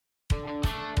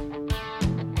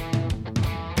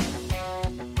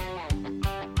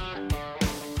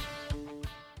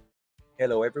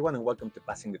Hello, everyone, and welcome to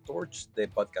Passing the Torch, the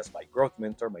podcast by Growth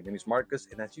Mentor. My name is Marcus,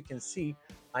 and as you can see,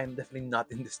 I am definitely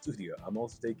not in the studio. I'm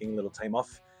also taking a little time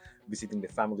off, visiting the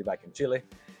family back in Chile.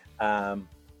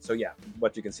 So,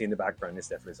 what you can see in the background is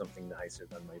definitely something nicer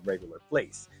than my regular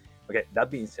place. Okay, that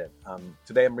being said,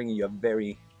 today I'm bringing you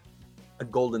a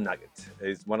golden nugget.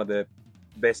 It's one of the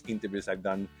best interviews I've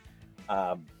done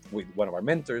with one of our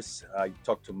mentors. I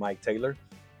talked to Mike Taylor.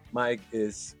 Mike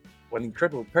is an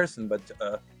incredible person, but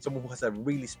someone who has a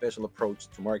really special approach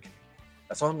to marketing.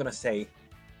 That's all I'm going to say,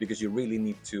 because you really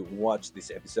need to watch this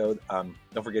episode.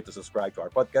 Don't forget to subscribe to our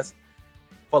podcast,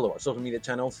 follow our social media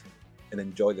channels, and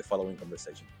enjoy the following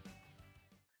conversation.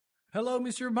 Hello,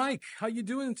 Mr. Mike. How you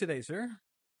doing today, sir?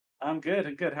 I'm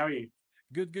good. How are you?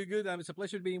 Good. It's a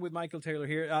pleasure being with Michael Taylor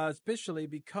here, especially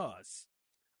because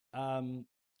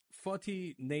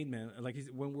Foti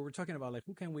Nademan, when we were talking about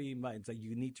who can we invite, it's like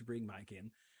you need to bring Mike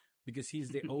in because he's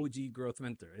the OG growth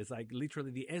mentor. It's like literally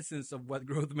the essence of what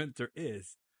growth mentor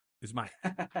is Mike.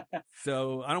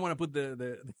 So I don't want to put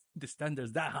the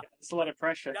standards down. It's a lot of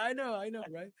pressure. I know,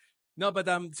 right? No, but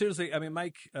seriously, I mean,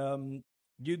 Mike,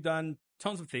 you've done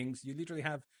tons of things. You literally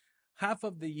have half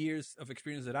of the years of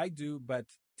experience that I do, but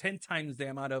 10 times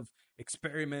the amount of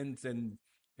experiments and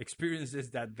experiences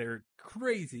that they're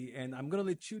crazy. And I'm going to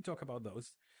let you talk about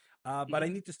those. But I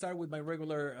need to start with my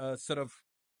regular sort of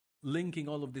linking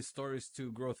all of these stories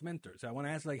to Growth Mentor. So I want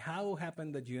to ask, how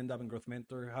happened that you end up in Growth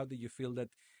Mentor? How did you feel that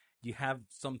you have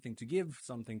something to give,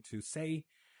 something to say?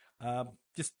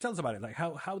 Just tell us about it.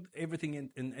 How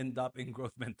everything end up in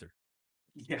Growth Mentor.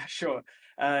 Yeah, sure.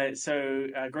 So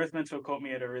Growth Mentor caught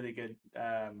me at a really good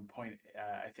point.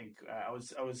 I think I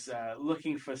was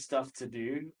looking for stuff to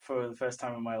do for the first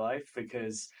time in my life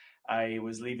because I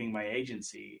was leaving my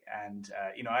agency, and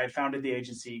I had founded the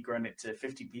agency, grown it to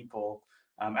 50 people.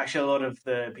 Actually, a lot of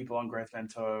the people on Growth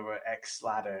Mentor were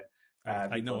ex-Ladder.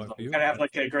 I know People a few. kind of have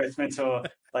like a Growth Mentor,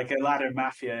 like a Ladder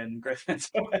mafia and Growth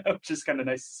Mentor, which is kind of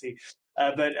nice to see.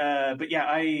 But yeah,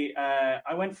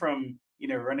 I went from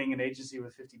running an agency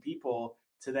with 50 people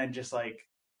to then just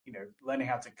learning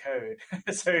how to code.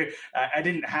 So I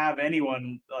didn't have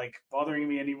anyone bothering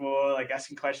me anymore,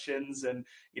 asking questions and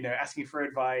asking for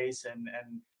advice and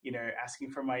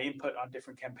asking for my input on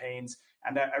different campaigns.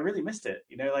 And I really missed it.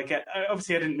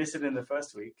 Obviously I didn't miss it in the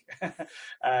first week.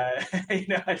 I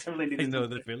totally needed. I know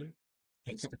the feeling.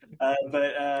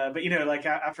 But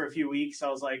after a few weeks, I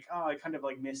was like, oh, I kind of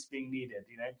miss being needed.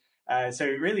 So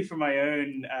really for my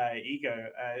own ego,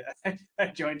 I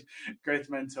joined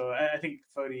Growth Mentor. I think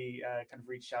Fodi kind of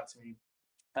reached out to me,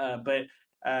 but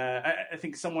I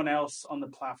think someone else on the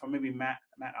platform, maybe Matt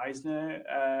Eisner,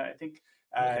 I think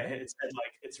had said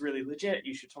it's really legit.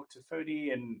 You should talk to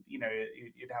Fodi, and you'd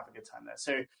have a good time there.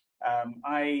 So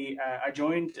I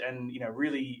joined and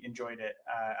really enjoyed it.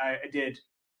 I did.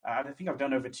 I think I've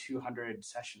done over 200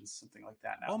 sessions, something like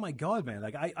that now. Oh my god, man!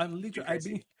 I'm literally I've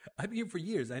been here for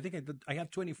years. I think I have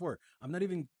 24. I'm not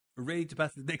even ready to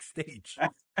pass the next stage.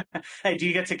 Hey, do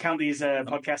you get to count these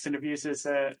podcast interviews as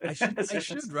I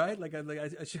should, right?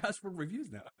 I should ask for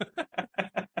reviews now.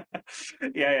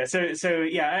 Yeah. So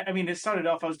yeah, I mean, it started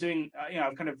off, I was doing,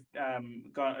 I've kind of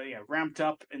got, ramped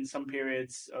up in some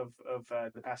periods of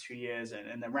the past few years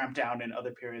and then ramped down in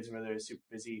other periods where they're super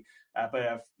busy. But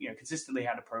I've, consistently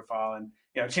had a profile and,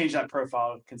 changed that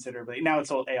profile considerably. Now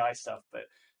it's all AI stuff, but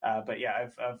yeah,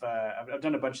 I've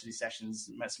done a bunch of these sessions,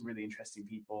 met some really interesting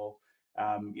people.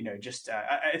 I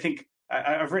think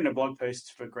I've written a blog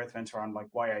post for Growth Mentor on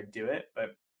why I do it,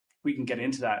 but we can get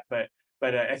into that. But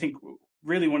I think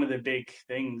really one of the big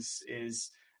things is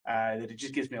that it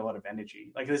just gives me a lot of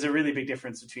energy. There's a really big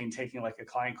difference between taking a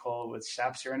client call, which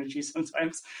saps your energy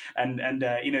sometimes, and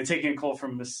taking a call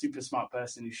from a super smart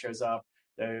person who shows up.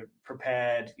 They're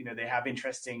prepared, they have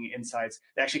interesting insights.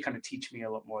 They actually kind of teach me a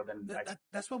lot more than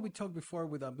that's what we talked before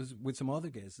with some other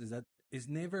guests, is that it's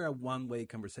never a one-way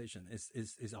conversation.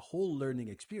 It's a whole learning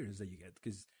experience that you get,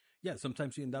 because yeah,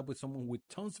 sometimes you end up with someone with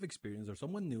tons of experience or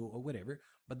someone new or whatever,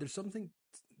 but there's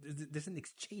an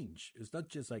exchange. It's not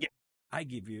just I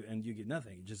give you and you get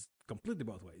nothing. It's just completely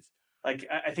both ways. I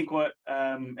think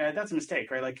that's a mistake,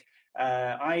 right?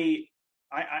 I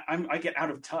get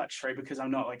out of touch, right? Because I'm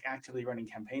not actively running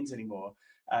campaigns anymore.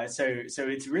 So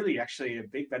it's really actually a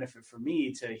big benefit for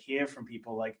me to hear from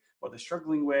people what they're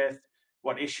struggling with,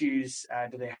 what issues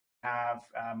do they have,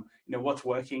 what's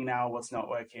working now, what's not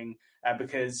working,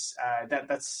 because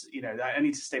that's I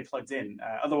need to stay plugged in.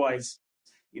 Otherwise,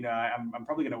 I'm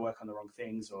probably going to work on the wrong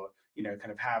things or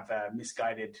kind of have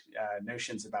misguided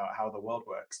notions about how the world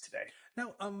works today.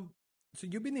 Now, So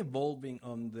you've been evolving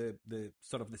on the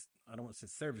sort of this, I don't want to say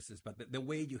services, but the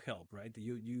way you help, right?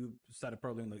 You started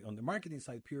probably on the marketing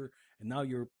side pure, and now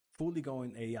you're fully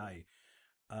going AI.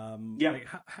 Yeah, Like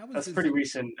how is that's this? pretty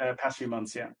recent, past few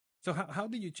months. Yeah. So how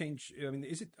did you change? I mean,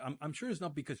 is it? I'm sure it's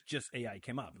not because just AI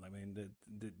came up. I mean,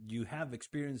 you have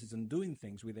experiences in doing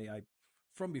things with AI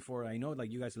from before. I know, like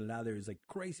you guys, Ladder is like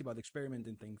crazy about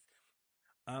experimenting things.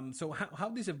 So how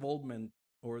this evolvement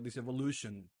or this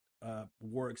evolution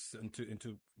works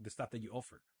into the stuff that you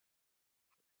offer?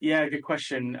 Yeah, good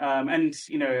question. And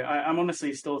I'm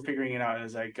honestly still figuring it out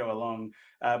as I go along.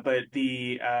 But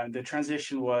the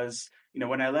transition was,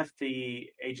 when I left the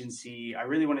agency, I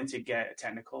really wanted to get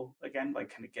technical again, like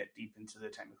kind of get deep into the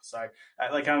technical side.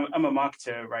 Like I'm a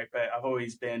marketer, right? But I've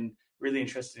always been really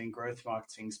interested in growth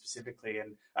marketing specifically,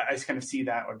 and I just kind of see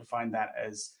that or define that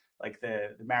as like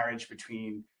the marriage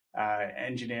between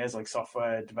engineers, like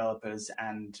software developers,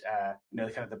 and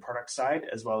kind of the product side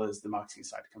as well as the marketing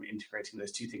side, kind of integrating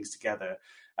those two things together.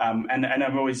 And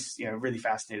I'm always really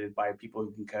fascinated by people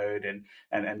who can code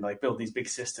and like build these big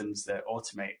systems that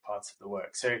automate parts of the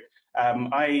work. So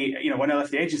when I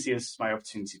left the agency, it was my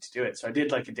opportunity to do it. So I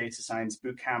did like a data science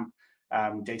boot camp,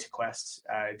 Data Quest.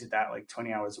 I did that like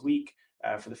 20 hours a week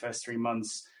for the first 3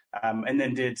 months. And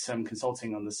then did some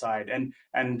consulting on the side.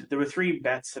 And there were three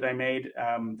bets that I made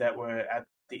that were at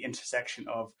the intersection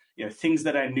of things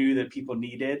that I knew that people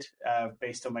needed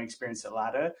based on my experience at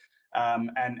Ladder,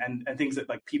 and things that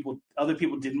like other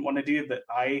people didn't want to do that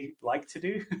I like to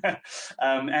do.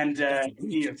 And That's a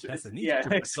niche. That's a niche.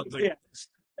 yeah, yeah,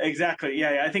 exactly.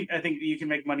 Yeah, I think you can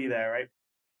make money there, right?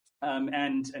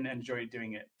 And enjoy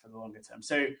doing it for the longer term.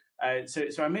 So I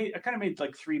kind of made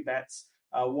like three bets.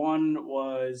 One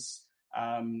was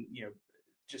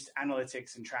just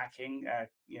analytics and tracking.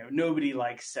 Nobody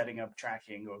likes setting up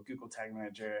tracking or Google Tag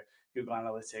Manager, Google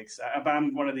Analytics, but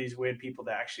I'm one of these weird people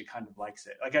that actually kind of likes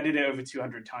it. Like I did it over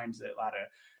 200 times at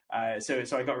Ladder,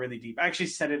 so I got really deep. I actually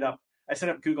set it up. I set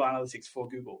up Google Analytics for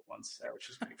Google once, which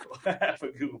was pretty cool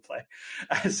for Google Play.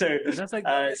 That's like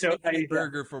a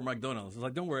burger for McDonald's. It's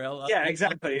like, don't worry,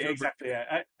 exactly.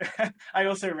 Yeah. I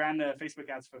also ran Facebook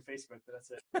ads for Facebook, but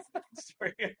that's a different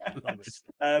story.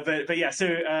 But yeah, so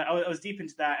I was deep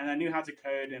into that, and I knew how to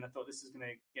code, and I thought this is going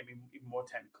to get me even more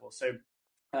technical. So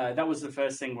that was the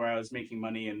first thing where I was making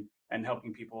money and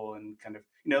helping people, and kind of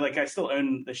like I still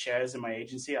own the shares in my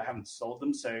agency. I haven't sold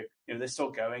them, so they're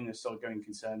still going. They're still going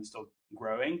concern, still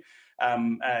growing.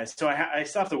 So I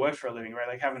still have to work for a living, right?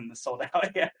 Like haven't sold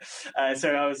out yet.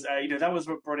 So I was that was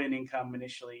what brought in income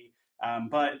initially.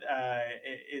 But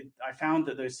I found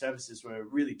that those services were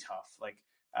really tough. Like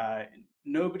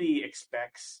nobody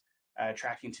expects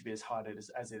tracking to be as hard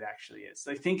as it actually is.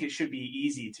 They think it should be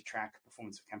easy to track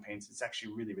performance of campaigns. It's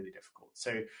actually really, really difficult.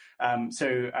 So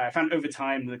I found over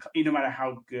time, no matter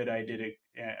how good I did it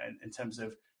in terms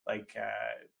of like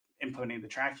implementing the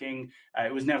tracking,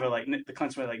 it was never like the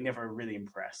clients were like never really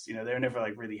impressed. They were never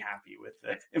like really happy with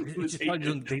the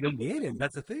implementation. They don't get it.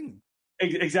 That's the thing.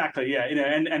 Exactly, yeah,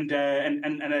 and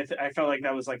I felt like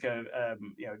that was like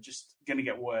just going to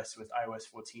get worse with iOS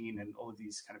 14 and all of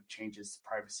these kind of changes to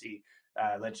privacy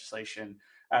legislation.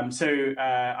 So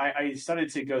I started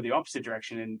to go the opposite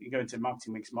direction and go into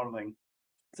marketing mix modeling.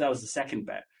 So that was the second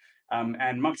bet.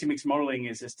 And marketing mix modeling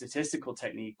is a statistical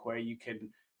technique where you can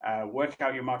work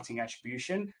out your marketing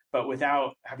attribution, but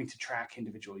without having to track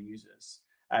individual users.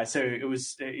 So it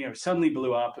was, suddenly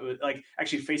blew up. It was like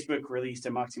actually Facebook released a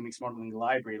marketing mix modeling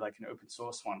library, like an open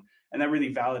source one, and that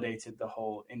really validated the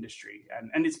whole industry.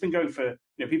 And it's been going for,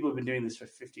 people have been doing this for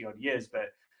 50 odd years,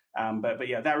 but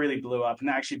yeah, that really blew up, and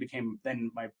that actually became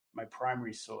then my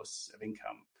primary source of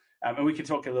income. And we could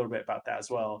talk a little bit about that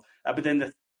as well. But then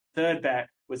the third bet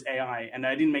was AI, and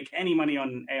I didn't make any money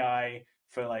on AI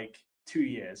for like 2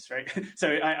 years, right? So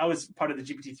I was part of the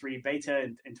GPT-3 beta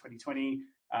in 2020.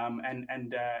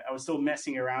 And I was still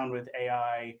messing around with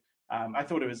AI. I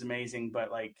thought it was amazing,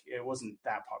 but like it wasn't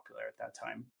that popular at that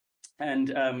time.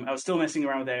 And I was still messing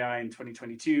around with AI in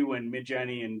 2022 when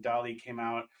Midjourney and DALL-E came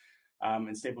out,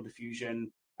 and Stable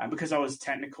Diffusion. Because I was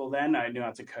technical then, I knew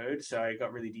how to code, so I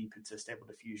got really deep into Stable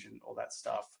Diffusion, all that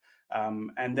stuff.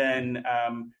 And then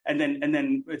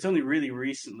it's only really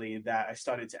recently that I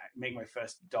started to make my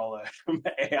first dollar from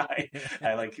AI,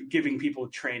 like giving people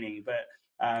training.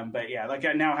 But yeah, like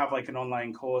I now have like an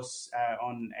online course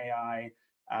on AI,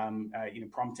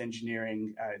 prompt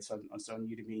engineering. It's on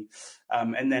Udemy,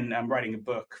 and then I'm writing a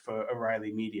book for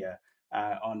O'Reilly Media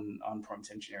on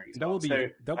prompt engineering as well.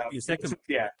 That will be your second.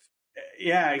 Yeah.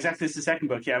 Yeah, exactly. It's the second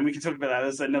book. Yeah, and we can talk about that.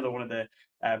 That's another one of the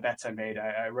bets I made.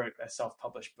 I wrote a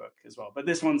self-published book as well, but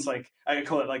this one's like I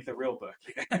call it like the real book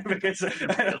because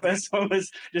the first one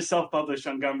was just self-published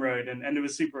on Gumroad, and it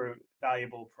was super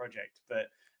valuable project. But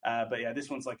yeah, this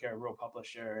one's like a real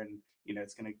publisher, and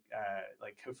it's gonna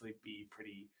like hopefully be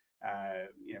pretty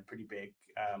pretty big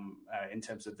in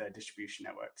terms of their distribution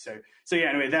network. So yeah,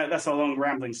 anyway, that's a long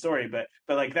rambling story, but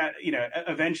like that,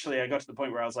 eventually I got to the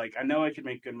point where I was like, I know I could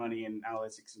make good money in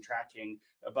analytics and tracking,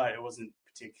 but it wasn't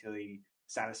particularly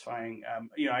satisfying.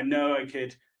 I know I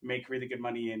could make really good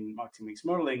money in marketing mix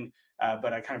modeling,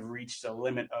 but I kind of reached a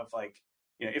limit of like,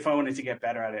 if I wanted to get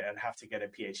better at it, I'd have to get a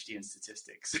PhD in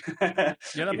statistics. Yeah,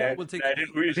 that will take. I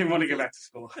didn't want to go back to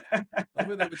school. That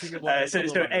would take a while.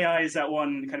 So AI is that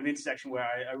one kind of intersection where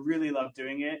I really love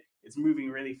doing it. It's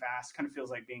moving really fast. Kind of feels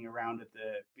like being around at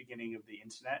the beginning of the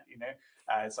internet.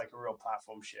 It's like a real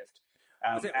platform shift.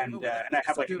 And I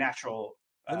have like a natural.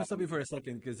 Let me stop you for a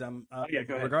second because yeah,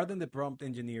 go ahead. regarding the prompt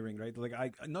engineering, right? Like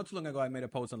I not too long ago I made a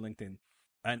post on LinkedIn,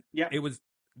 and Yeah. it was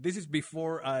this is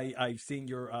before I've seen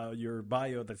your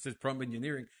bio that says prompt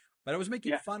engineering, but I was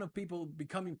making fun of people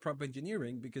becoming prompt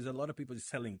engineering because a lot of people are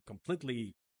selling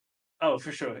completely. Oh,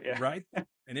 for sure, yeah. Right,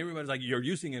 and everybody's like, "You're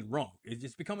using it wrong." It's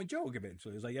just become a joke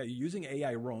eventually. It's like, "Yeah, you're using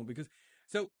AI wrong," because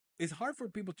so it's hard for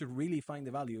people to really find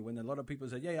the value when a lot of people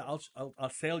say, "Yeah, I'll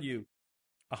sell you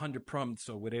 100 prompts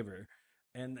or whatever."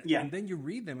 And then you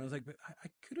read them, and it's like, but I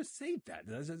could have saved that.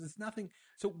 There's nothing.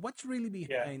 So what's really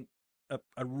behind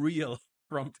a real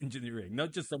prompt engineering,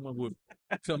 not just someone who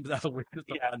comes out with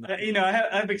I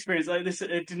have experience like this.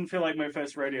 It didn't feel like my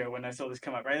first rodeo when I saw this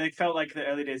come up, right? It felt like the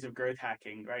early days of growth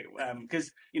hacking, right? Because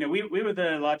we were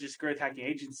the largest growth hacking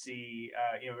agency.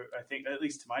 I think, at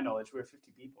least to my knowledge, we were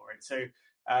 50 people, right? So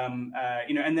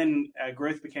and then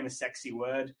growth became a sexy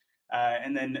word.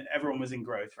 And then everyone was in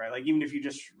growth, right? Like even if you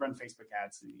just run Facebook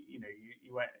ads,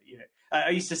 you went,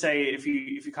 I used to say if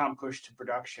you can't push to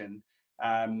production,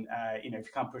 if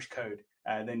you can't push code,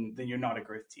 then you're not a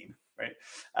growth team, right?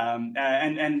 And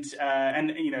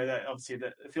that obviously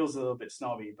that feels a little bit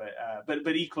snobby,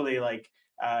 but equally like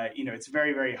it's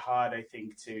very, very hard, I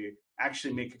think, to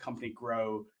actually make a company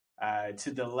grow to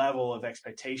the level of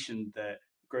expectation that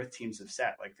growth teams have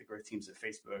set, like the growth teams at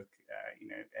Facebook,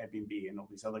 Airbnb, and all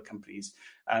these other companies.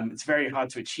 It's very hard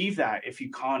to achieve that if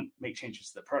you can't make changes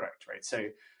to the product, right? So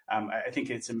I think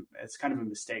it's kind of a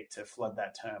mistake to flood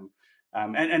that term.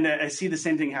 And I see the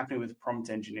same thing happening with prompt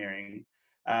engineering.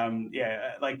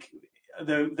 Like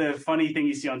the funny thing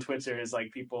you see on Twitter is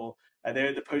like people,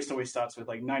 the post always starts with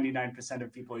like 99%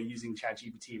 of people are using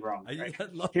ChatGPT wrong. Right?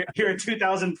 Here are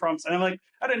 2,000 prompts, and I'm like,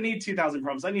 I don't need 2,000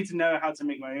 prompts. I need to know how to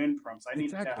make my own prompts. I need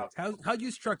to know how do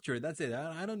you structure it. That's it.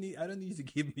 I don't need you to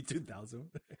give me 2,000.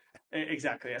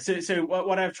 Exactly. So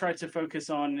what I've tried to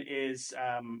focus on is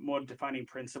more defining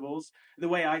principles. The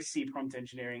way I see prompt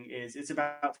engineering is it's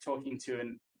about talking to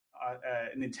an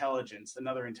intelligence,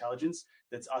 another intelligence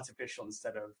that's artificial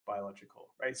instead of biological,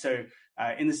 right? So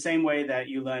in the same way that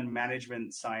you learn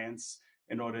management science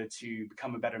in order to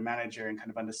become a better manager and kind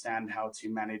of understand how to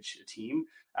manage a team,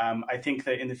 I think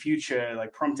that in the future,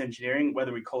 like prompt engineering,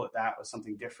 whether we call it that or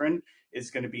something different, is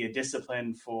going to be a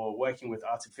discipline for working with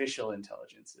artificial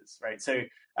intelligences, right? So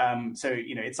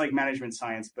it's like management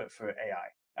science, but for AI.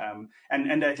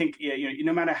 And I think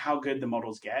no matter how good the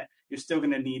models get, you're still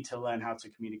going to need to learn how to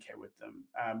communicate with them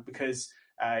because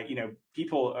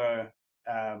people are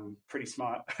pretty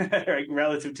smart right,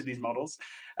 relative to these models.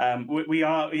 We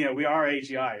are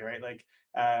AGI, right? Like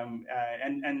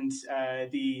and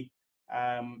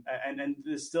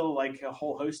there's still like a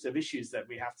whole host of issues that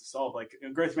we have to solve. Like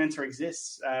Growth Mentor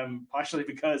exists partially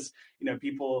because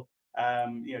people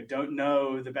don't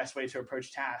know the best way to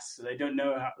approach tasks. So they don't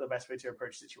know the best way to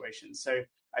approach situations. So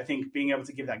I think being able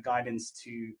to give that guidance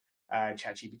to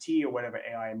ChatGPT or whatever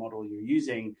AI model you're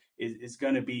using is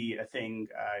going to be a thing,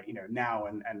 now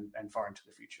and far into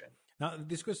the future. Now,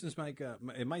 this question is Mike.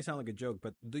 It might sound like a joke,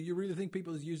 but do you really think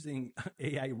people is using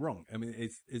AI wrong? I mean,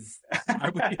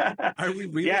 are we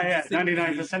really?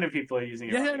 99% of people are using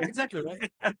it. Yeah, exactly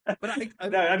right. But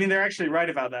I mean, they're actually right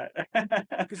about that.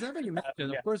 Because now that you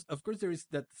mentioned, of course, there is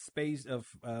that space of,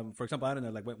 for example, I don't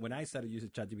know, like when I started using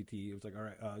ChatGPT, it was like, all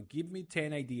right, give me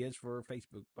 10 ideas for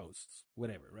Facebook posts,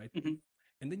 whatever, right? Mm-hmm.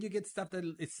 And then you get stuff that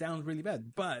it sounds really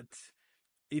bad, but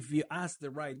if you ask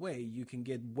the right way, you can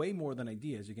get way more than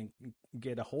ideas. You can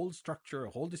get a whole structure,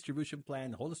 a whole distribution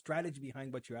plan, a whole strategy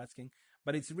behind what you're asking.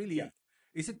 But it's really,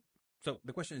 so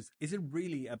the question is it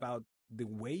really about the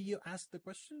way you ask the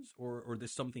questions or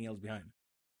there's something else behind?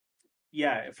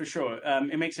 Yeah, for sure.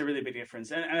 It makes a really big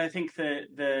difference. And I think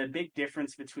the big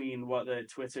difference between what the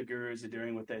Twitter gurus are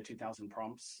doing with their 2000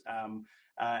 prompts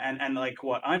and like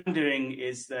what I'm doing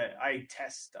is that I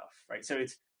test stuff, right? So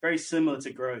it's very similar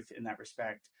to growth in that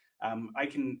respect. I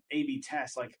can A/B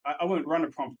test. Like I won't run a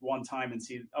prompt one time and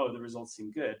see, oh, the results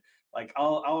seem good. Like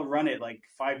I'll run it like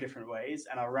 5 different ways,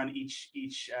 and I'll run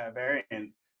each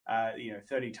variant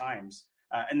 30 times.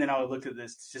 And then I would look at the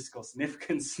statistical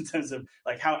significance in terms of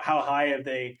like how high have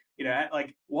they,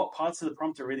 like what parts of the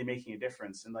prompt are really making a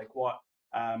difference, and like what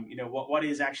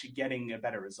is actually getting a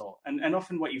better result. And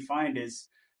often what you find is,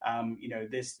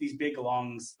 these big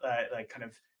longs, like kind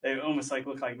of, they almost like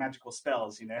look like magical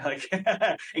spells, like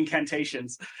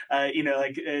incantations,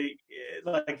 like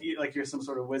you're some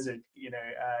sort of wizard,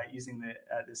 using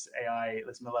this AI,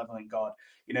 this malevolent god.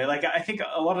 Like I think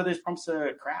a lot of those prompts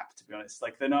are crap, to be honest.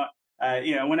 Like they're not.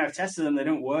 When I've tested them, they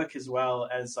don't work as well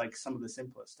as like some of the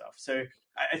simpler stuff. So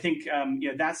I think,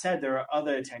 that said, there are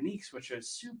other techniques which are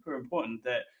super important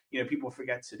that people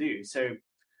forget to do. So,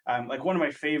 like one of my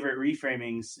favorite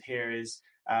reframings here is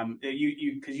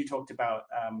because you talked about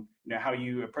how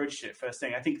you approached it first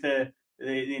thing. I think the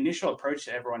initial approach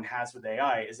that everyone has with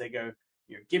AI is they go,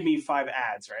 give me 5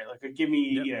 ads, right? Like, or give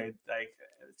me like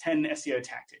 10 SEO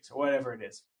tactics or whatever it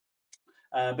is.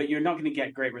 But you're not going to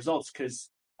get great results because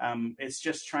it's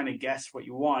just trying to guess what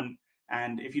you want.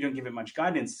 And if you don't give it much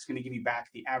guidance, it's going to give you back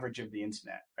the average of the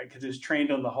internet, right? Because it's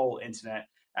trained on the whole internet.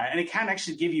 And it can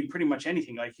actually give you pretty much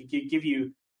anything. Like it can give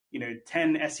you,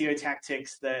 10 SEO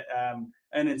tactics that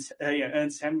Ernest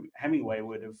Hemingway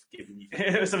would have given you.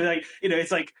 Something like,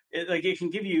 it's like it can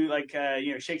give you like,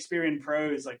 Shakespearean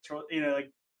prose, like,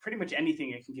 like pretty much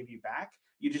anything it can give you back.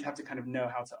 You just have to kind of know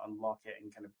how to unlock it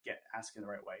and kind of ask in the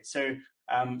right way. So,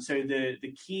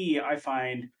 the key I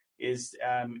find is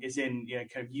in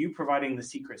kind of you providing the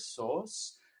secret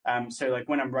source. So like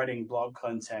when I'm writing blog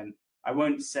content, I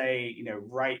won't say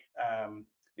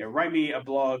write me a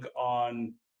blog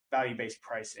on value-based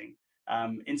pricing.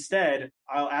 Instead,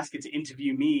 I'll ask it to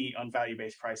interview me on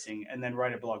value-based pricing and then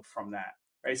write a blog from that.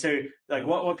 Right. So like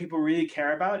what people really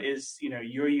care about is,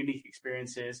 your unique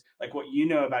experiences, like what you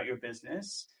know about your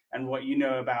business and what you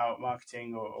know about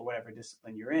marketing or whatever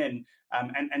discipline you're in.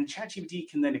 And ChatGPT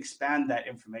can then expand that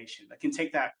information. It can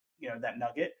take that, that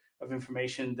nugget of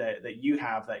information that you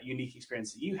have, that unique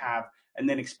experience that you have, and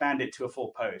then expand it to a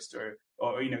full post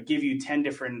or give you 10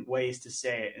 different ways to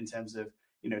say it in terms of,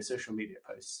 social media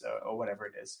posts or whatever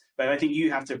it is. But I think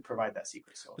you have to provide that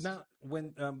secret sauce. But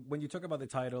now, when you talk about the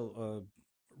title,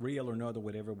 real or not, or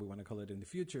whatever we want to call it in the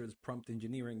future, is prompt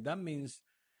engineering. That means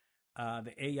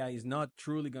the AI is not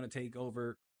truly going to take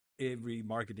over every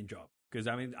marketing job. Because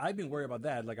I mean, I've been worried about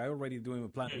that. Like I already doing a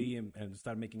plan B and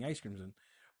start making ice creams.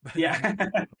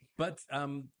 But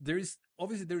there is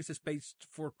a space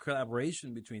for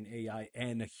collaboration between AI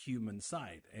and a human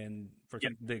side. And for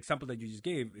example, the example that you just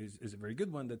gave is a very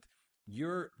good one, that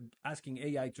you're asking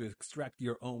AI to extract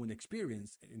your own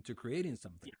experience into creating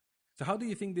something. Yeah. So how do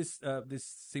you think this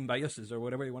symbiosis, or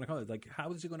whatever you want to call it, like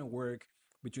how is it going to work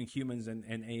between humans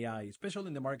and AI, especially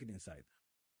in the marketing side?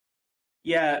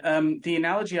 Yeah, the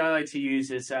analogy I like to use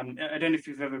is I don't know if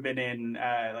you've ever been in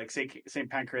like say St.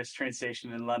 Pancras train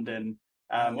station in London,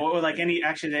 or like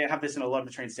actually they have this in a lot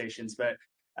of train stations, but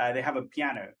they have a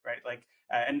piano, right? Like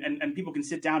and people can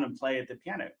sit down and play at the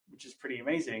piano, which is pretty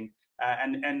amazing.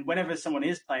 And whenever someone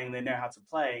is playing, they know how to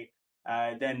play,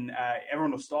 then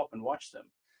everyone will stop and watch them.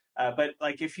 But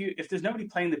like if there's nobody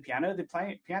playing the piano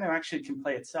actually can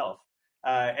play itself,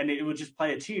 and it will just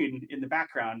play a tune in the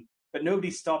background. But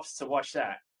nobody stops to watch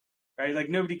that, right? Like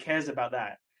nobody cares about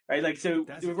that, right? Like so,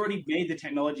 we've already made the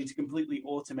technology to completely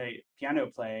automate piano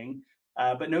playing,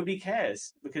 but nobody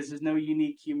cares because there's no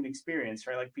unique human experience,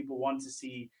 right? Like people want to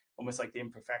see almost like the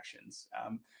imperfections,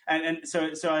 and so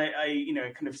I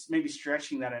kind of maybe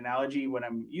stretching that analogy when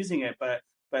I'm using it, but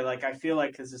like I feel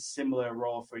like there's a similar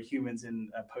role for humans in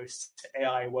a post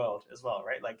AI world as well,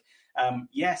 right? Like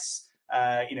yes,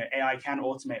 AI can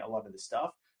automate a lot of the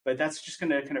stuff. But that's just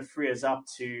going to kind of free us up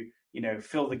to,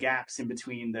 fill the gaps in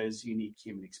between those unique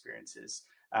human experiences.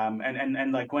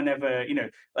 And like whenever,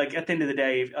 like at the end of the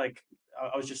day, like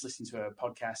I was just listening to a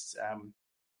podcast,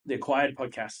 the Acquired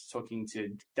podcast, talking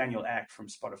to Daniel Ek from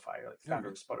Spotify, like the founder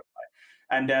of Spotify.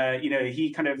 And,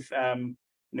 he kind of,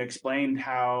 explained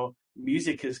how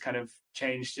music has kind of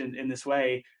changed in this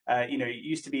way. It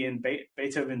used to be in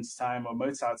Beethoven's time or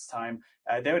Mozart's time,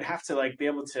 they would have to like be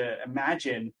able to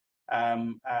imagine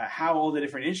how all the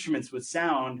different instruments would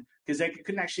sound, because they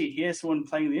couldn't actually hear someone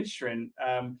playing the instrument,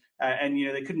 and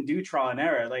they couldn't do trial and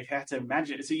error. Like, they had to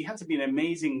imagine. So you have to be an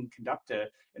amazing conductor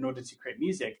in order to create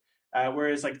music.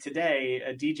 Whereas like today,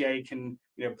 a DJ can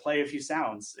play a few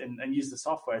sounds and use the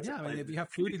software to Yeah, I play mean, if the you have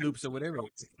Fruity Loops or whatever.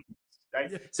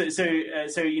 right? Yeah. So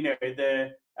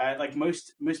the like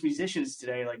most musicians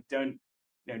today like don't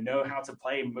know how to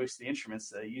play most of the instruments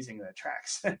that are using their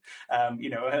tracks. How many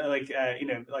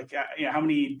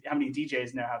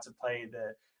DJs know how to play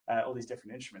the all these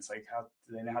different instruments? Like, how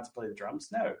do they know how to play the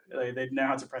drums? No, they know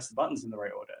how to press the buttons in the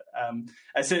right order.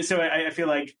 So I feel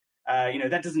like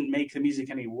that doesn't make the music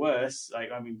any worse.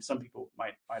 Like, I mean, some people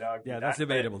might argue Yeah, that's that,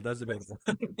 but debatable. That's debatable.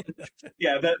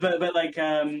 yeah, but like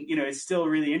it's still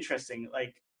really interesting.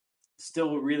 Like,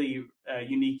 still really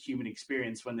unique human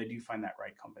experience when they do find that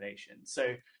right combination.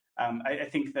 So I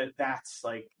think that that's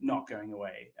like not going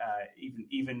away.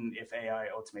 Even if AI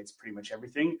automates pretty much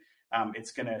everything,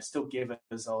 it's going to still give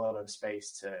us a lot of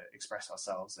space to express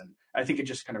ourselves. And I think it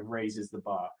just kind of raises the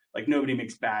bar. Like, nobody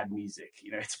makes bad music.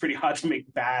 It's pretty hard to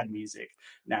make bad music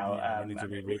now. Yeah, you need to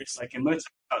read. It's like in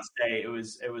Mozart's day, it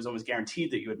was almost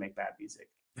guaranteed that you would make bad music.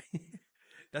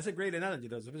 That's a great analogy,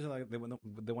 though, especially like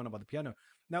the one about the piano.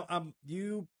 Now,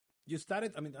 you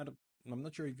started. I mean, I'm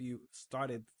not sure if you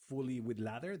started fully with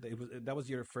Ladder. That was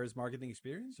your first marketing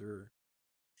experience, or?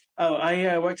 Oh,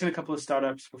 I worked in a couple of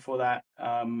startups before that,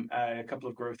 a couple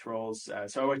of growth roles.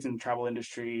 So I worked in the travel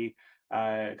industry,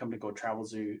 a company called Travel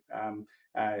Zoo,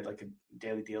 like a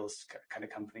daily deals kind of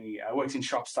company. I worked in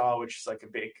ShopStyle, which is like a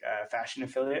big fashion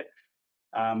affiliate,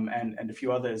 and a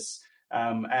few others. So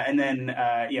I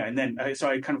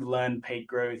kind of learned paid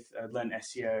growth, learned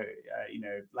SEO,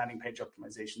 landing page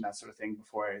optimization, that sort of thing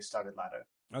before I started Ladder.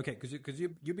 Okay, because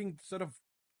you've been sort of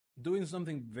doing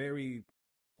something very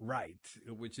right,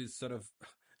 which is sort of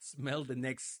smell the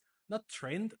next, not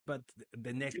trend, but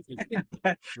the next thing,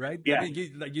 right? I Yeah. mean,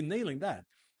 you're nailing that.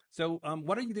 So,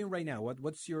 what are you doing right now?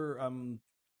 What's your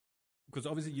because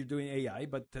obviously you're doing AI,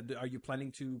 but are you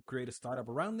planning to create a startup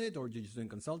around it, or you're just doing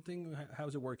consulting?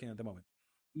 How's it working at the moment?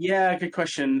 Yeah, good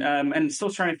question. And still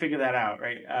trying to figure that out,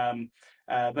 right?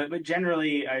 But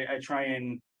generally, I try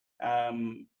and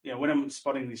when I'm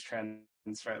spotting these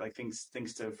trends, right, like things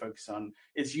to focus on,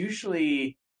 it's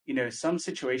usually some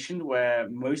situation where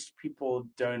most people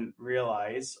don't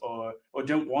realize or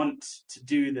don't want to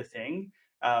do the thing.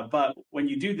 But when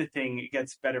you do the thing, it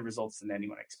gets better results than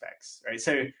anyone expects, right?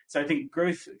 So I think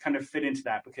growth kind of fit into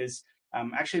that because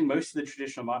actually, most of the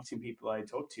traditional marketing people I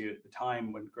talked to at the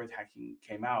time when growth hacking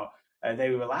came out,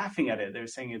 they were laughing at it. They were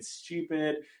saying it's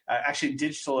stupid. Actually,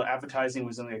 digital advertising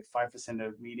was only like 5%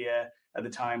 of media at the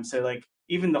time. So like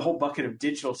even the whole bucket of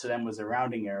digital to them was a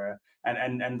rounding error.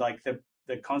 And like the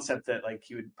concept that like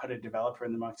you would put a developer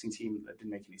in the marketing team, that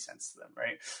didn't make any sense to them,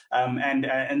 right?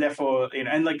 And therefore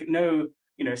and like no.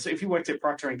 So if you worked at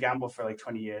Procter and Gamble for like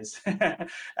 20 years, and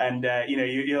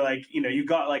you're like, you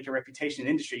got like a reputation in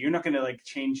the industry, you're not going to like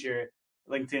change your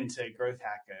LinkedIn to growth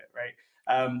hacker, right?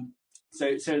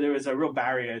 So there was a real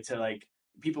barrier to like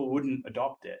people wouldn't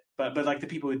adopt it, but like the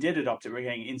people who did adopt it were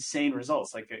getting insane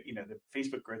results. Like the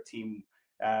Facebook growth team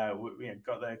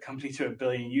got the company to 1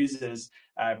 billion users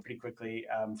pretty quickly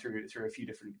through a few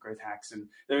different growth hacks, and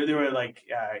there were like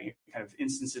kind of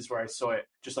instances where I saw it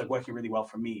just like working really well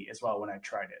for me as well when I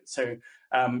tried it. So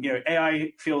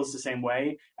AI feels the same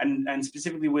way, and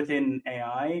specifically within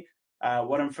AI,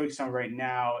 what I'm focused on right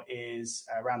now is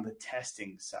around the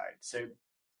testing side. So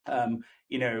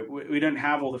we don't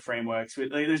have all the frameworks.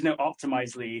 There's no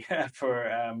Optimizely there's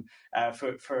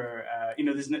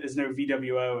no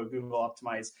VWO or Google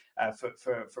Optimize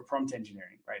for prompt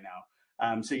engineering right now.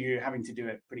 So you're having to do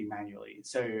it pretty manually.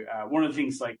 So one of the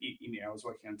things like I was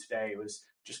working on today was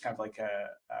just kind of like an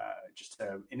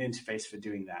interface for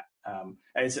doing that.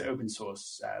 It's an open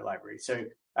source library. So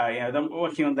I'm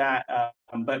working on that,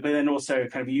 but then also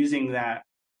kind of using that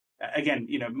again.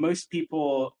 Most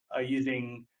people are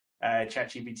using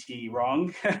ChatGPT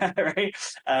wrong, right?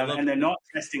 And they're not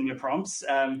testing the prompts,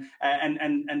 and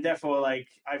therefore, like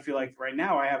I feel like right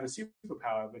now I have a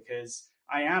superpower because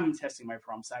I am testing my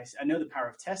prompts. I know the power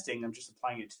of testing. I'm just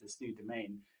applying it to this new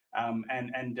domain,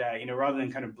 rather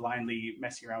than kind of blindly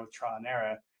messing around with trial and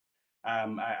error.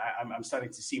 I'm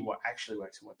starting to see what actually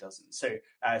works and what doesn't. So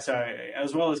as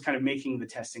well as kind of making the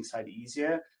testing side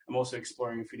easier, I'm also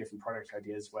exploring a few different product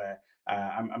ideas where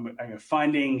I'm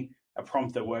finding a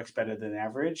prompt that works better than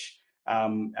average.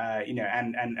 And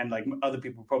like other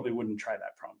people probably wouldn't try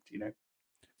that prompt.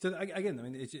 So again, I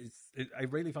mean, I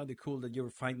really found it cool that you're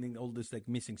finding all these like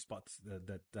missing spots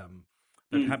that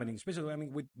happening, especially I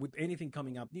mean with anything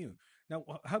coming up new. Now,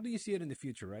 how do you see it in the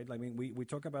future, right? I mean, we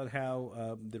talk about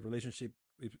how the relationship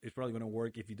is probably going to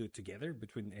work if you do it together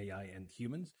between AI and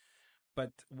humans.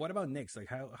 But what about next? Like,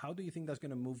 how do you think that's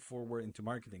going to move forward into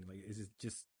marketing? Like, is it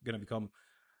just going to become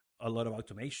a lot of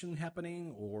automation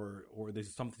happening, or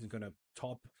there's something going to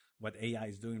top what AI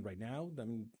is doing right now? I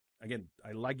mean, again,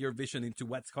 I like your vision into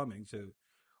what's coming. So,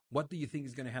 what do you think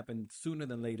is going to happen sooner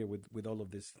than later with all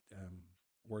of this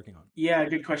working on? Yeah,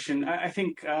 good question. I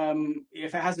think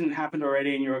if it hasn't happened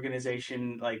already in your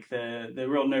organization, like the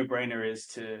real no-brainer is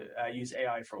to use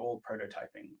AI for all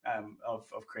prototyping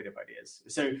of creative ideas.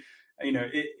 So, you know,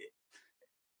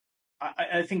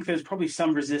 I think there's probably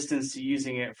some resistance to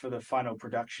using it for the final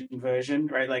production version,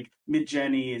 right? Like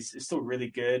Midjourney is still really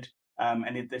good.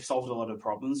 And they've solved a lot of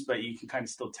problems, but you can kind of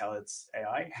still tell it's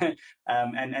AI.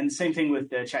 And same thing with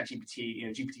ChatGPT. You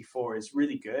know, GPT-4 is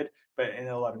really good, but in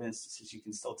a lot of instances, you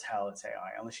can still tell it's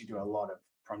AI unless you do a lot of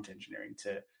prompt engineering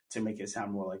to make it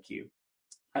sound more like you.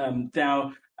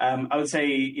 Now, I would say,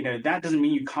 you know, that doesn't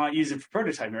mean you can't use it for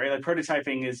prototyping, right? Like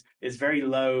prototyping is very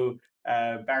low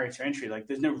barrier to entry. Like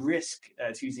there's no risk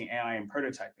to using AI in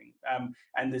prototyping,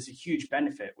 and there's a huge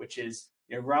benefit, which is,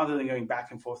 you know, rather than going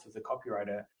back and forth with the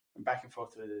copywriter and back and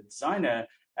forth with the designer,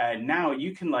 now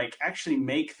you can like actually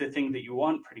make the thing that you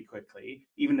want pretty quickly,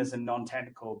 even as a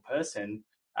non-technical person.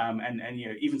 And you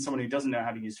know, even someone who doesn't know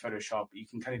how to use Photoshop, you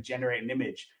can kind of generate an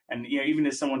image. And you know, even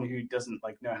as someone who doesn't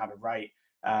like know how to write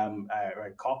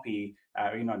copy,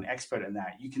 you're not an expert in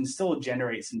that, you can still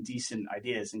generate some decent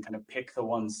ideas and kind of pick the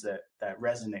ones that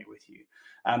resonate with you.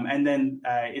 And then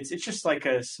it's just like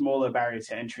a smaller barrier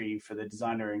to entry for the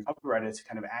designer and copywriter to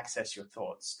kind of access your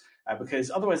thoughts, because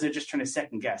otherwise they're just trying to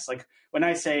second guess. Like when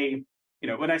I say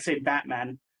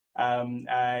Batman,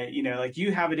 you know, like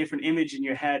you have a different image in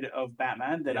your head of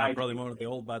Batman that I probably more of the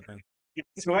old Batman.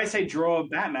 So if I say draw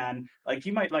Batman, like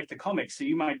you might like the comics, so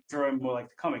you might draw him more like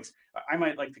the comics. I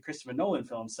might like the Christopher Nolan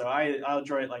film, so I'll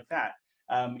draw it like that.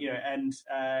 You know, and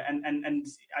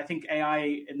I think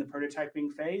AI in the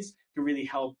prototyping phase can really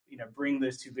help, you know, bring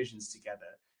those two visions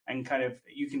together, and kind of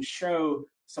you can show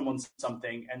someone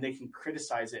something and they can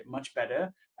criticize it much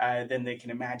better than they can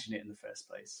imagine it in the first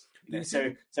place. You know?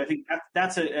 So I think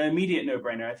that's an immediate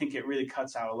no-brainer. I think it really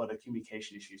cuts out a lot of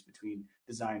communication issues between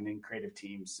design and creative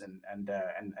teams and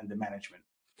the management.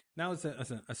 Now, as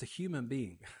a human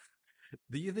being,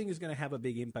 do you think it's going to have a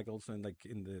big impact also in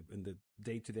the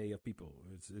day-to-day of people?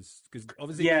 It's because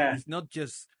obviously it's not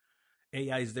just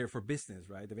AI is there for business,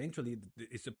 right? Eventually,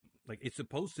 it's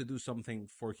supposed to do something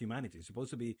for humanity. It's supposed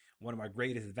to be one of our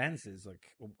greatest advances.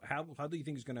 Like, how do you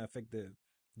think it's going to affect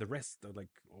the rest of like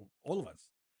all of us?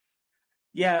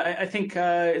 Yeah, I think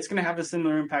it's going to have a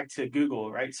similar impact to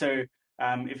Google, right? So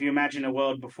if you imagine a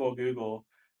world before Google,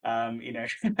 you know,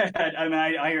 I mean,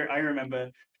 I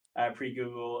remember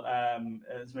pre-Google.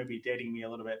 It's maybe dating me a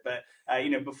little bit, but you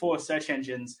know, before search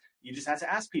engines, you just had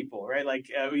to ask people, right? Like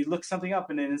you look something up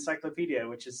in an encyclopedia,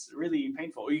 which is really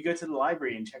painful, or you go to the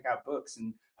library and check out books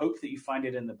and hope that you find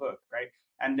it in the book, right?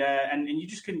 And you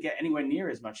just couldn't get anywhere near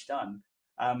as much done.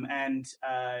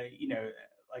 You know,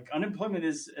 like unemployment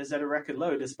is at a record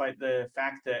low, despite the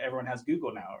fact that everyone has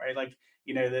Google now, right? Like,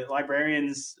 you know, the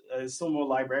librarians, there's still more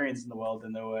librarians in the world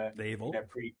than there were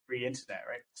pre-internet,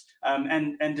 right?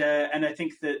 And I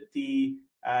think that the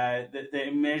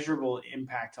immeasurable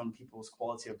impact on people's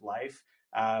quality of life,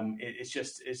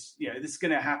 it's you know, this is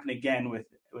going to happen again with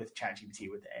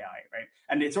ChatGPT, with AI, right?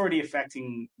 And it's already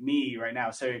affecting me right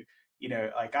now. So, you know,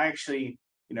 like I actually,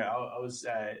 you know, I was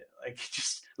like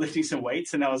just lifting some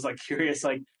weights, and I was like curious,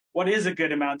 like what is a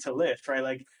good amount to lift, right?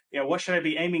 Like, you know, what should I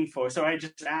be aiming for? So I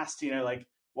just asked, you know, like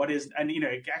what is, and you know,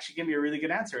 it actually gave me a really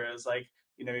good answer. It was like,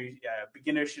 you know,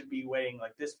 beginners should be weighing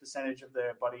like this percentage of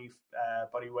their body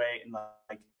weight, and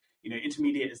like, you know,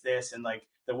 intermediate is this, and like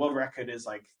the world record is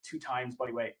like 2 times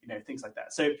body weight, you know, things like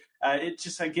that. So it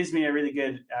just like gives me a really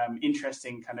good,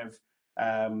 interesting kind of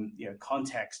you know,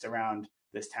 context around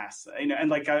this task, you know. And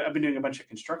like I've been doing a bunch of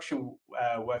construction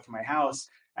work in my house,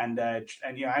 and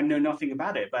you know, I know nothing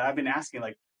about it, but I've been asking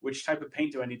like, which type of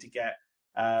paint do I need to get,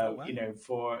 you know,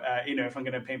 for you know, if I'm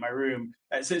going to paint my room.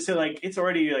 So like it's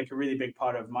already like a really big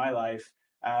part of my life,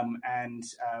 and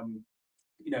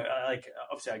you know, like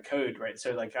obviously I code, right?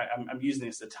 So like I'm using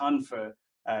this a ton for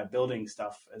building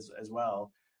stuff as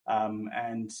well.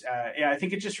 Yeah, I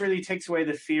think it just really takes away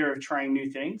the fear of trying new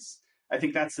things. I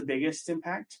think that's the biggest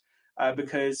impact.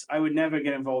 Because I would never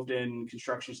get involved in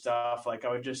construction stuff. Like I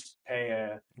would just pay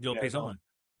You'll pay someone.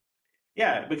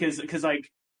 Yeah, because like,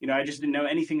 you know, I just didn't know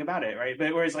anything about it, right?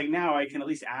 But whereas like now I can at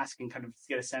least ask and kind of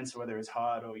get a sense of whether it's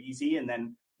hard or easy, and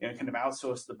then, you know, kind of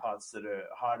outsource the parts that are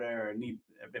harder or need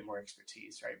a bit more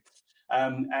expertise, right?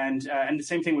 And the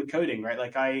same thing with coding, right?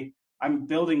 Like I'm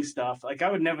building stuff. Like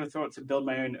I would never thought to build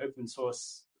my own open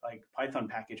source like Python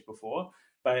package before,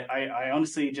 but I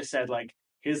honestly just said like,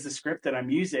 here's the script that I'm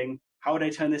using. how would I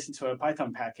turn this into a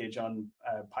Python package on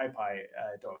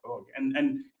pypy.org?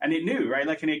 And it knew, right?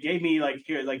 Like, and it gave me like,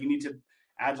 here, like you need to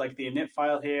add like the init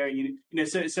file here.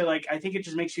 So like I think it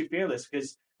just makes you fearless,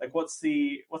 because like what's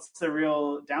the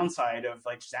real downside of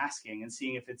like just asking and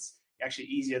seeing if it's actually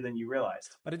easier than you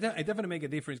realized? But it definitely make a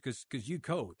difference because you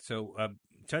code. So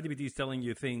ChatGPT is telling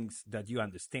you things that you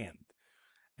understand.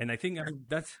 And I think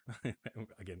that's,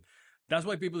 again, that's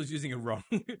why people is using it wrong,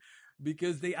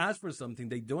 because they ask for something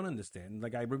they don't understand.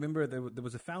 Like I remember there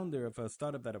was a founder of a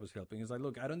startup that I was helping. He's like,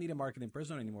 look, I don't need a marketing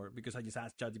person anymore because I just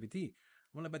asked ChatGPT.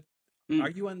 I'm like, but are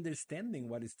you understanding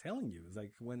what it's telling you? It's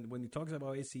like when he talks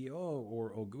about SEO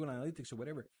or Google Analytics or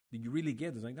whatever, do you really get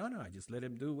it? It's like, no, I just let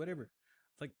him do whatever.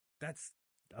 It's like, that's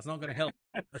not going to help.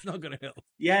 That's not going to help.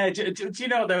 Yeah. Do you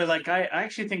know, though, like, I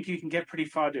actually think you can get pretty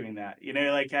far doing that.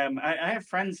 Like, I have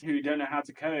friends who don't know how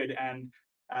to code, and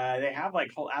they have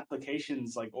like whole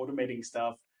applications like automating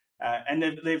stuff. And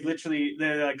they've literally,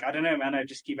 they're like, I don't know, man, I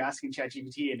just keep asking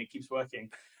ChatGPT and it keeps working.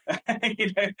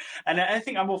 And I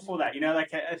think I'm all for that.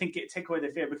 Like, I think take away the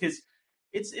fear, because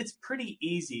it's pretty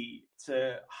easy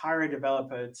to hire a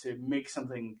developer to make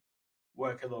something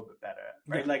work a little bit better,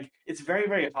 right? Yeah. Like, it's very,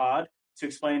 very hard to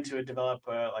explain to a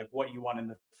developer like what you want in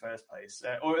the first place,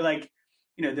 or like,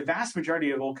 the vast majority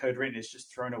of all code written is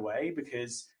just thrown away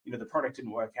because the product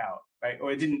didn't work out, right?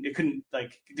 Or it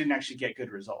didn't actually get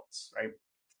good results, right?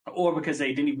 Or because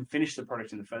they didn't even finish the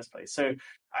product in the first place. So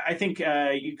I think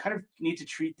you kind of need to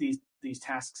treat these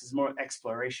tasks as more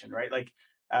exploration, right? Like,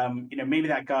 maybe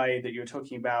that guy that you're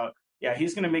talking about, yeah,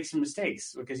 he's going to make some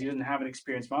mistakes because he doesn't have an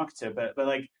experienced marketer, but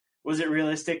like, was it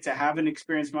realistic to have an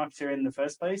experienced marketer in the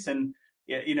first place? And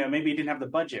maybe he didn't have the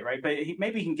budget, right? But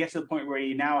maybe he can get to the point where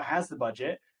he now has the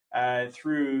budget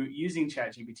through using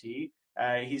ChatGPT.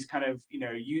 He's kind of,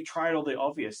 you tried all the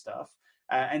obvious stuff.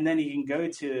 And then he can go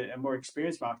to a more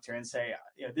experienced marketer and say,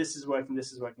 this is working,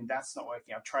 that's not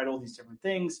working. I've tried all these different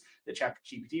things that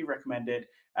ChatGPT recommended.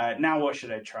 Now what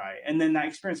should I try? And then that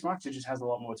experienced marketer just has a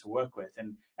lot more to work with,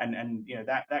 and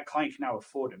that client can now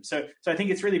afford him. So I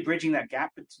think it's really bridging that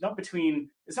gap, but it's not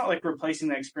like replacing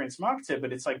the experienced marketer,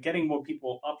 but it's like getting more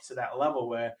people up to that level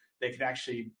where they could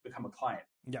actually become a client.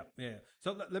 Yeah.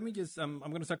 So let me just, I'm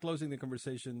going to start closing the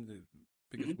conversation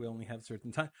because we only have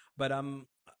certain time. But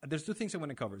there's two things I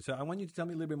want to cover. So I want you to tell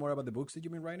me a little bit more about the books that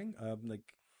you've been writing.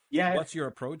 What's your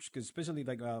approach? Because especially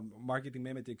like marketing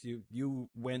memetics, you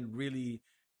went really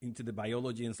into the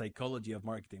biology and psychology of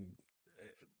marketing.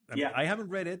 I haven't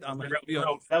read it.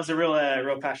 That was a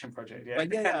real passion project. Yeah.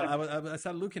 But I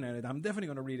started looking at it. I'm definitely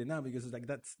going to read it now because it's like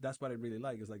that's what I really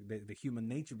like. It's like the human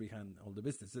nature behind all the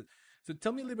business. So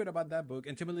tell me a little bit about that book,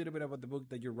 and tell me a little bit about the book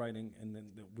that you're writing, and then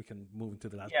we can move into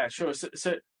the last. Yeah, sure.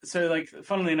 So like,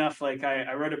 funnily enough, like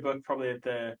I wrote a book probably at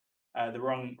the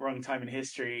wrong time in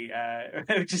history,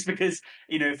 just because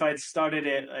if I'd started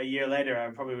it a year later,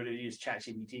 I probably would have used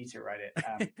ChatGPT to write it.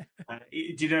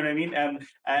 Do you know what I mean?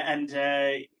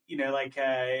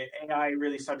 AI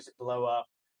really started to blow up,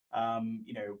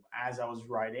 as I was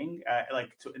writing,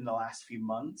 in the last few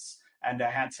months, and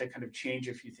I had to kind of change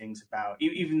a few things about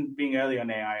even being early on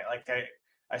AI. Like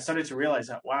I started to realize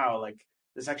that, wow, like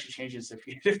this actually changes a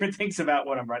few different things about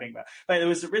what I'm writing about. But it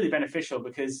was really beneficial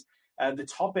because the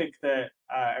topic that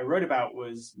I wrote about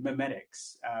was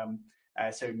memetics.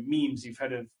 So memes, you've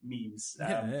heard of memes,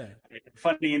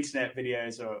 funny internet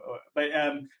videos, but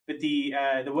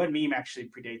the word meme actually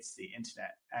predates the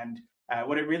internet, and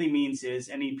what it really means is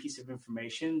any piece of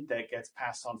information that gets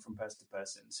passed on from person to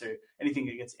person. So anything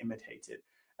that gets imitated.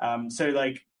 So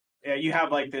like, you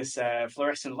have like this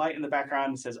fluorescent light in the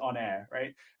background that says on air,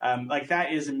 right? Like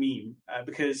that is a meme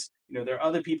because there are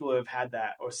other people who have had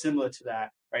that or similar to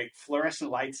that, right?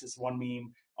 Fluorescent lights is one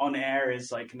meme. On air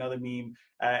is like another meme,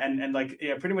 and like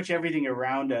pretty much everything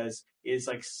around us is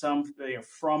like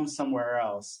from somewhere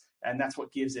else, and that's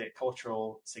what gives it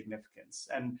cultural significance.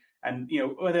 And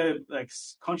whether like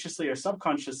consciously or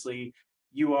subconsciously,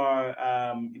 you are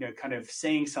kind of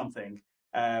saying something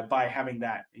by having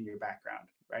that in your background,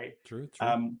 right? True.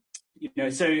 So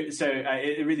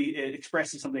it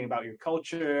expresses something about your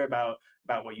culture, about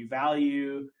what you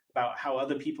value, about how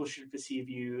other people should perceive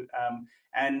you,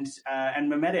 and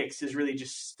memetics is really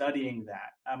just studying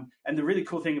that. And the really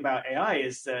cool thing about AI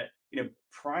is that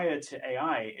prior to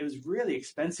AI, it was really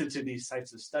expensive to do these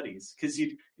types of studies, because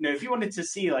if you wanted to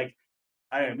see, like,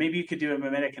 I don't know, maybe you could do a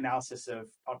memetic analysis of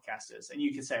podcasters, and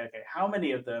you could say, okay, how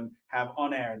many of them have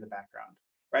on air in the background,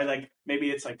 right? Like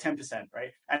maybe it's like 10%,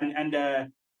 right? And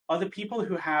are the people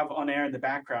who have on air in the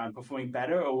background performing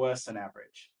better or worse than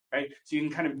average? Right. So you can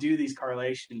kind of do these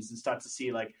correlations and start to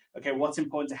see like, okay, what's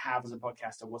important to have as a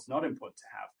podcaster, what's not important to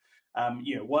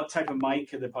what type of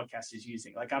mic are the podcasters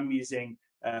using? Like I'm using,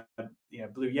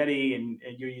 Blue Yeti, and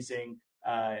you're using,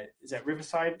 is that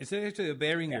Riverside? It's actually a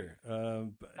Behringer.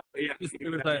 Yeah, It's,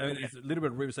 Riverside, I mean, it's a little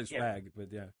bit Riverside swag,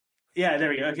 but yeah. Yeah, there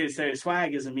we go. Okay, so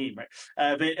swag is a meme, right?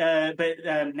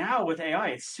 But now with AI,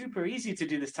 it's super easy to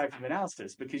do this type of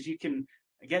analysis because you can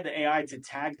get the AI to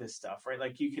tag this stuff, right?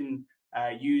 Like you can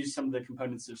use some of the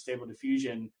components of Stable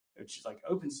Diffusion, which is like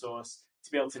open source,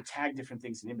 to be able to tag different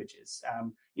things in images.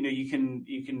 You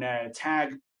can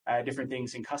tag different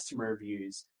things in customer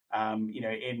reviews,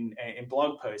 in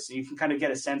blog posts, and you can kind of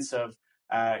get a sense of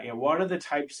what are the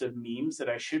types of memes that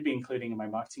I should be including in my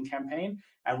marketing campaign,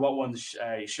 and what ones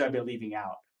should I be leaving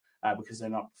out because they're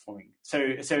not performing.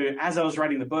 So as I was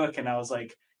writing the book, and I was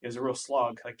like, it was a real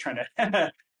slog, like trying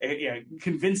to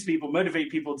convince people, motivate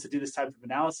people to do this type of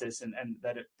analysis, and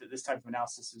that this type of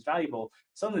analysis is valuable.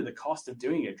 Suddenly, the cost of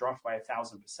doing it dropped by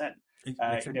 1,000%.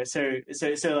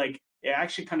 So like it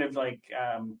actually kind of like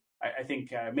I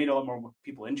think made a lot more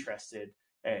people interested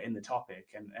in the topic,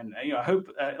 and I hope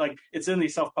like it's only a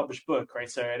self-published book, right?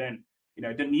 So I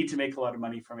don't need to make a lot of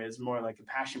money from it. It's more like a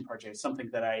passion project,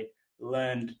 something that I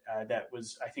learned that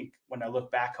was, I think, when I look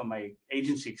back on my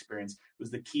agency experience, was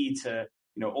the key to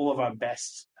all of our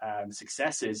best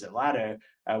successes at Ladder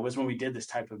was when we did this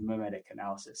type of mimetic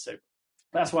analysis. So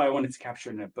that's why I wanted to capture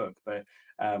it in a book. But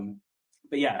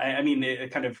yeah, I mean,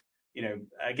 it kind of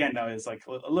again, I was like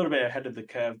a little bit ahead of the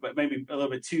curve, but maybe a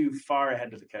little bit too far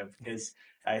ahead of the curve because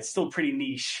it's still pretty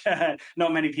niche.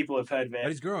 Not many people have heard of it.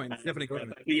 But it's growing. It's definitely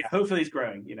growing. Yeah, hopefully it's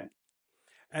growing.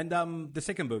 And the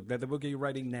second book, the book you're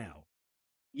writing now.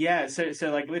 Yeah, so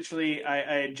like literally,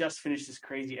 I had just finished this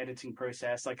crazy editing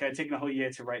process. Like I had taken a whole year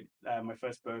to write my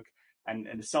first book,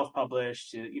 and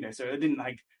self-published. So it didn't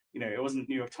it wasn't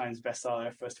New York Times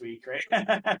bestseller first week, right?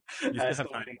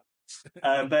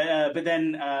 But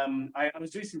then I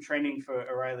was doing some training for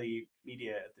O'Reilly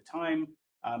Media at the time,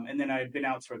 and then I had been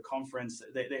out to a conference.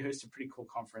 They host a pretty cool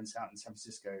conference out in San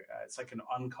Francisco. It's like an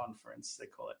unconference, they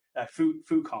call it.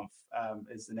 FooConf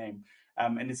is the name,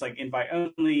 and it's like invite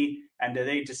only, and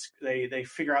they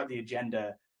figure out the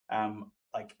agenda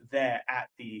like there at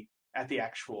the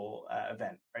actual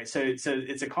event, right? So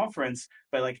it's a conference,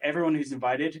 but like everyone who's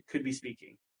invited could be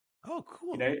speaking. Oh,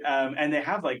 cool. And they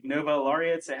have like Nobel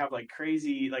laureates. They have like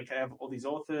crazy, like they have all these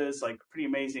authors, like pretty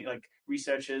amazing, like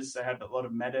researchers. They have a lot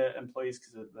of Meta employees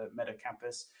because of the Meta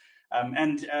campus.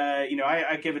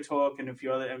 I gave a talk and a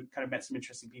few other, and kind of met some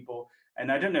interesting people.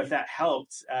 And I don't know if that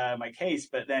helped my case,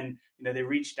 but then, they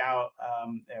reached out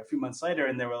a few months later,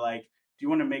 and they were like, do you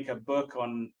want to make a book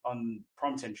on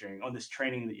prompt engineering, on this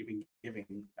training that you've been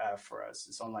giving for us,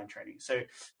 this online training? So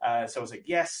I was like,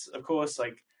 yes, of course,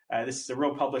 like, this is a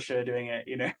real publisher doing it,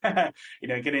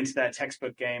 get into that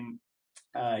textbook game,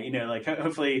 like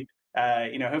hopefully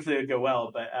it'll go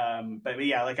well. But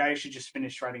yeah, like I actually just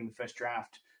finished writing the first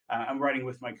draft. I'm writing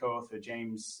with my co-author,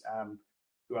 James,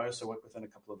 who I also work with on a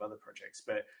couple of other projects,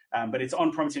 but it's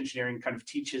on prompt engineering, kind of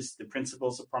teaches the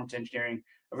principles of prompt engineering.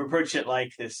 I've approached it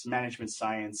like this management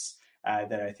science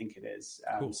that I think it is.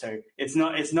 Cool. So it's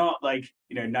not like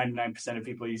 99% of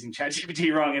people are using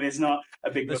ChatGPT wrong, and it's not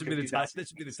a big book. That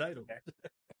should be the title.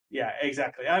 Yeah,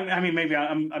 exactly. I mean, maybe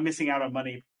I'm missing out on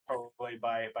money probably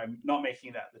by not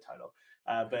making that the title.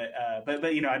 But I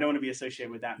don't want to be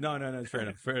associated with that. No, it's fair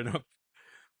enough. Fair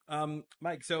enough.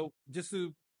 Mike, so just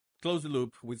to close the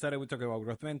loop, we started with talking about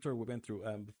Growth Mentor. We went through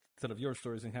sort of your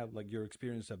stories and how like your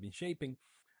experience have been shaping.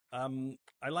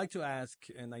 I like to ask,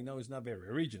 and I know it's not very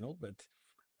original, but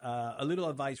a little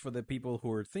advice for the people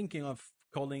who are thinking of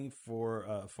calling for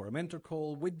a mentor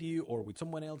call with you or with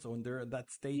someone else, or they're at that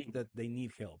stage that they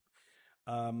need help.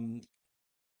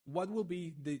 What will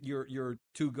be your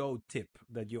to-go tip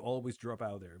that you always drop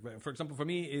out there? For example, for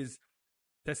me is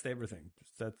test everything.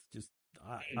 That's just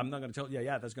I'm not going to tell you,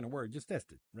 yeah, that's going to work. Just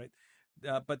test it, right?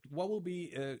 But what will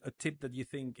be a tip that you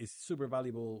think is super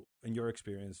valuable in your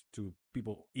experience to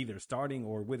people either starting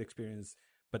or with experience,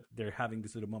 but they're having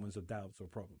these little moments of doubts or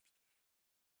problems?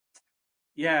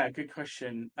 Yeah, good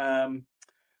question.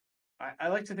 I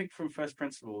like to think from first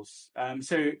principles.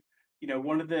 So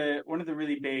one of the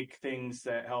really big things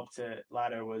that helped at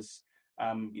Ladder was,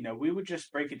 we would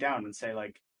just break it down and say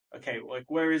like, okay, like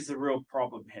where is the real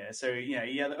problem here? So,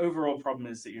 the overall problem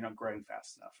is that you're not growing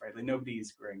fast enough, right? Like nobody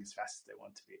is growing as fast as they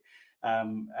want to be.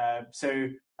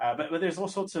 But there's all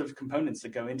sorts of components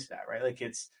that go into that, right? Like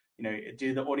it's,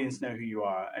 do the audience know who you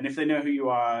are? And if they know who you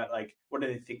are, like, what do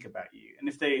they think about you? And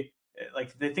if they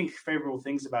think favorable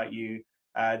things about you,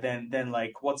 then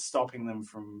like what's stopping them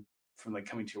from like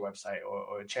coming to your website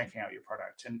or checking out your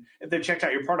product. And if they've checked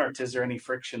out your product, is there any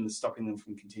friction that's stopping them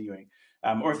from continuing?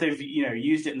 Or if they've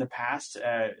used it in the past,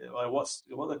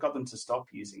 what got them to stop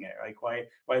using it? Like why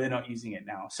they're not using it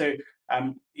now? So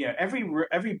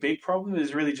every big problem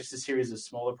is really just a series of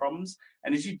smaller problems,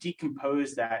 and as you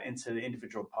decompose that into the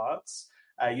individual parts,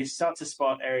 you start to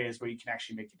spot areas where you can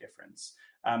actually make a difference.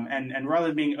 And rather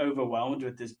than being overwhelmed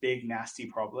with this big nasty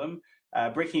problem,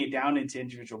 breaking it down into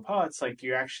individual parts, like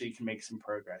you actually can make some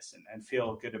progress and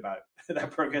feel good about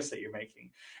that progress that you're making.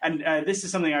 And this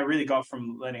is something I really got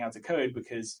from learning how to code,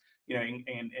 because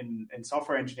in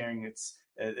software engineering,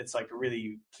 it's like a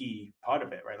really key part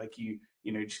of it, right? Like you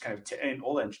just kind of in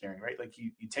all engineering, right? Like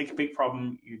you take a big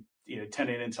problem, you turn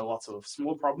it into lots of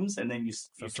small problems, and then you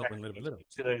check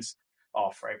to those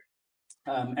off, right?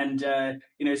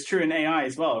 It's true in AI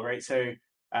as well, right? So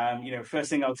first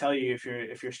thing I'll tell you,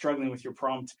 if you're struggling with your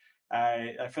prompt,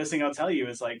 first thing I'll tell you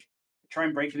is like try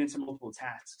and break it into multiple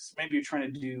tasks. Maybe you're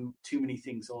trying to do too many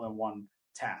things all in one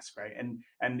task, right?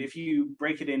 And if you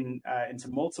break it into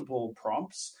multiple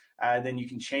prompts, then you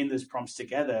can chain those prompts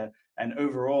together, and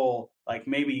overall, like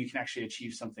maybe you can actually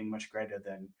achieve something much greater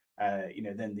than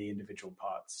the individual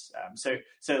parts. So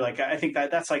like I think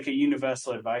that's like a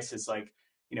universal advice, is like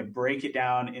break it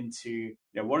down into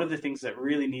what are the things that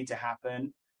really need to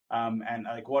happen, and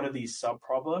like what are these sub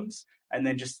problems, and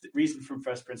then just reason from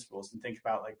first principles and think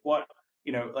about like what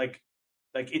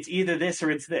like it's either this or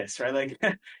it's this, right? Like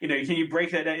can you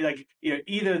break that down? Like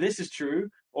either this is true,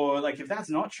 or like if that's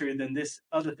not true, then this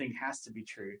other thing has to be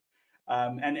true.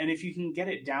 And if you can get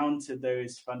it down to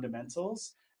those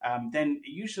fundamentals, then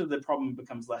usually the problem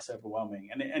becomes less overwhelming,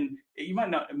 and you might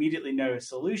not immediately know a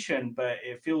solution, but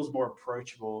it feels more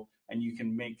approachable, and you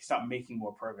can start making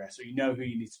more progress. So who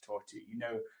you need to talk to,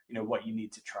 what you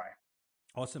need to try.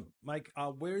 Awesome, Mike.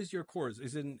 Where is your course?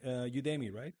 Is it in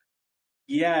Udemy, right?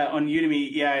 Yeah, on Udemy.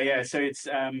 Yeah. So it's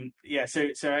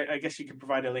So I guess you could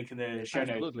provide a link in the show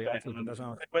notes. Absolutely.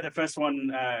 We're the first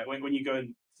one when you go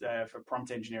for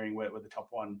prompt engineering. We're the top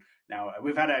one now.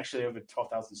 We've had actually over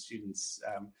 12,000 students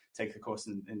take the course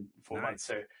in 4 months.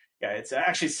 So yeah, it's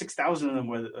actually 6,000 of them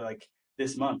were like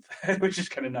this month, which is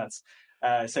kind of nuts.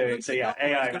 So yeah,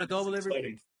 AI is going to double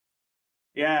everything.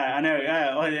 Yeah, I know.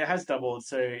 Yeah, well, it has doubled.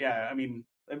 So yeah, I mean,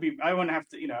 I wouldn't have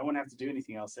to do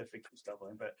anything else if it keeps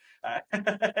doubling. But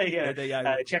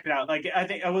check it out. Like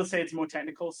I will say it's more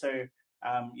technical. So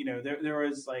there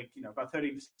is like about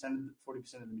 30%,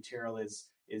 40% of the material is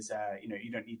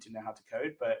you don't need to know how to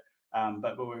code,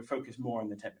 but we're focused more on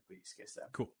the technical use case there.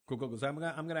 Cool. So I'm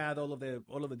gonna add all of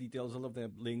the details, all of the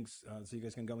links, so you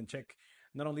guys can go and check.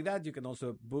 Not only that, you can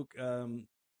also book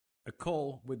a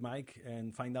call with Mike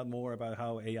and find out more about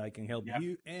how AI can help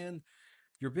you and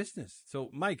your business. So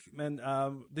Mike, man,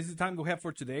 this is the time we have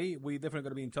for today. We definitely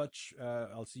going to be in touch.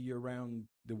 I'll see you around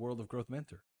the world of Growth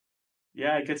Mentor.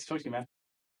 Yeah, good to talk to you, man.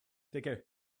 Take care.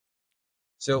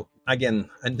 So again,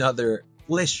 another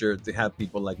pleasure to have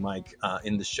people like Mike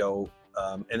in the show.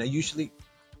 And I usually,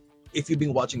 if you've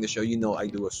been watching the show, I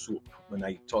do a swoop when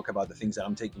I talk about the things that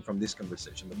I'm taking from this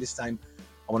conversation. But this time,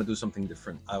 I want to do something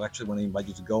different. I actually want to invite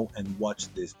you to go and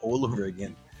watch this all over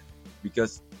again,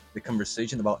 because the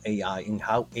conversation about AI and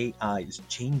how AI is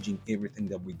changing everything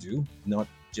that we do, not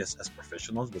just as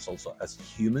professionals, but also as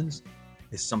humans,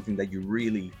 is something that you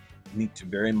really need to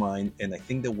bear in mind. And I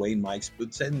think the way Mike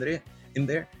puts it in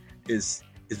there is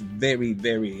very,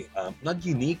 very not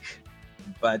unique,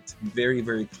 but very,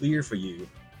 very clear for you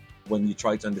when you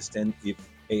try to understand if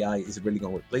AI is really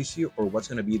going to replace you, or what's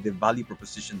going to be the value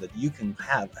proposition that you can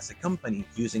have as a company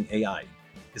using AI.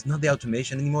 It's not the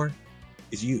automation anymore,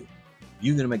 it's you.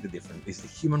 You're going to make the difference. It's the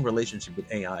human relationship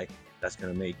with AI that's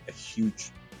going to make a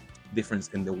huge difference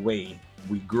in the way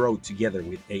we grow together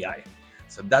with AI.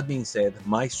 So that being said,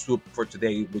 my swoop for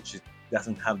today, which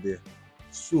doesn't have the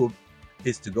swoop,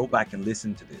 is to go back and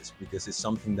listen to this, because it's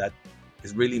something that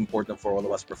is really important for all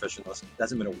of us professionals. It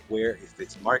doesn't matter where, if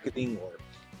it's marketing or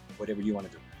whatever you want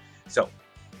to do. So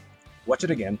watch it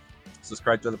again,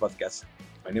 subscribe to the podcast.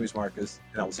 My name is Marcus,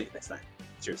 and I will see you next time.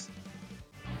 Cheers.